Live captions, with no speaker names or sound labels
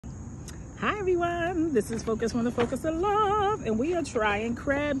Hi everyone, this is Focus from the Focus of Love, and we are trying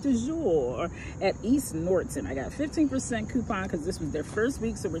crab du jour at East Norriton. I got 15% coupon because this was their first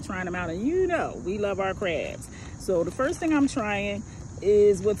week, so we're trying them out, and you know we love our crabs. So the first thing I'm trying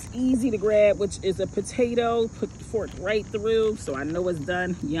is what's easy to grab, which is a potato. Put the fork right through so I know it's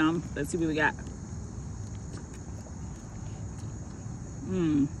done. Yum. Let's see what we got.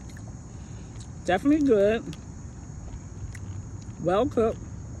 Definitely good. Well cooked.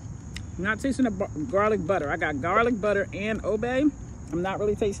 I'm not tasting the garlic butter. I got garlic butter and obey. I'm not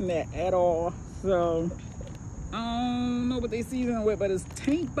really tasting that at all. So I don't know what they season it with, but it's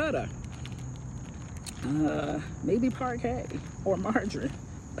taint butter. Maybe parquet or margarine,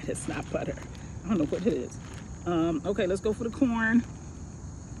 but it's not butter. I don't know what it is. Okay, let's go for the corn.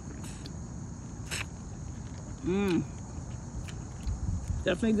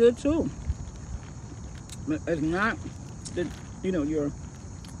 Definitely good too. It's not the, your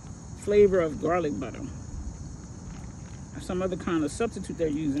flavor of garlic butter. Some other kind of substitute they're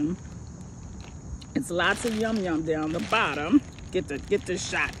using. It's lots of yum yum down the bottom. Get the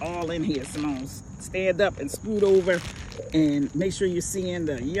shot all in here, Simone. Stand up and scoot over and make sure you're seeing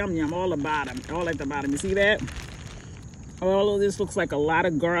the yum yum all at the bottom. You see that? All of this looks like a lot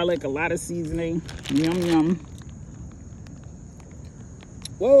of garlic, a lot of seasoning. Yum yum.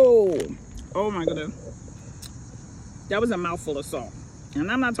 Whoa! Oh my goodness. That was a mouthful of salt. And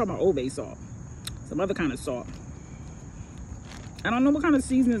I'm not talking about obey salt. Some other kind of salt. I don't know what kind of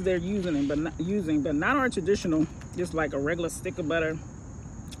seasonings they're using, but not our traditional, just like a regular stick of butter,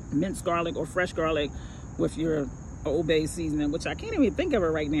 minced garlic or fresh garlic with your obey seasoning, which I can't even think of it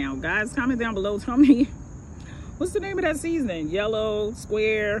right now. Guys, comment down below, tell me what's the name of that seasoning? Yellow,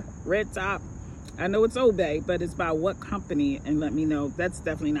 square, red top. I know it's obey, but it's by what company, and let me know. That's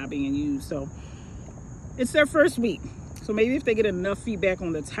definitely not being used. So it's their first week. So maybe if they get enough feedback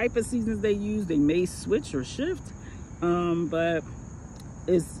on the type of seasonings they use, they may switch or shift. But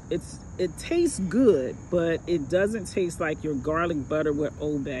it tastes good, but it doesn't taste like your garlic butter with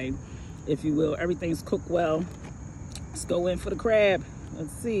obey, if you will. Everything's cooked well. Let's go in for the crab.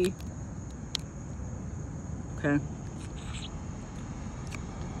 Let's see. Okay.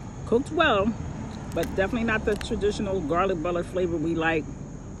 Cooked well, but definitely not the traditional garlic butter flavor we like.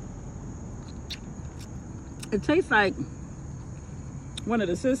 It tastes like one of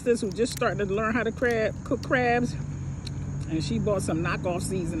the sisters who just started to learn how to cook crabs, and she bought some knockoff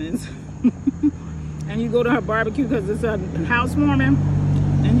seasonings. And you go to her barbecue because it's a housewarming,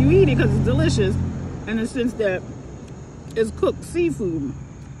 and you eat it because it's delicious in the sense that it's cooked seafood,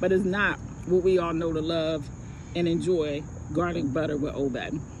 but it's not what we all know to love and enjoy, garlic butter with obey.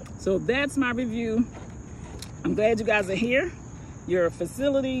 So that's my review. I'm glad you guys are here. Your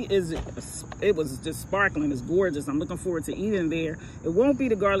facility it was just sparkling. It's gorgeous. I'm looking forward to eating there. It won't be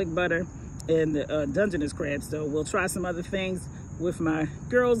the garlic butter and the Dungeness crabs, so we'll try some other things with my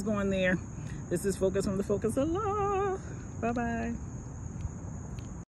girls going there. This is Focus on the Focus of Love. Bye-bye.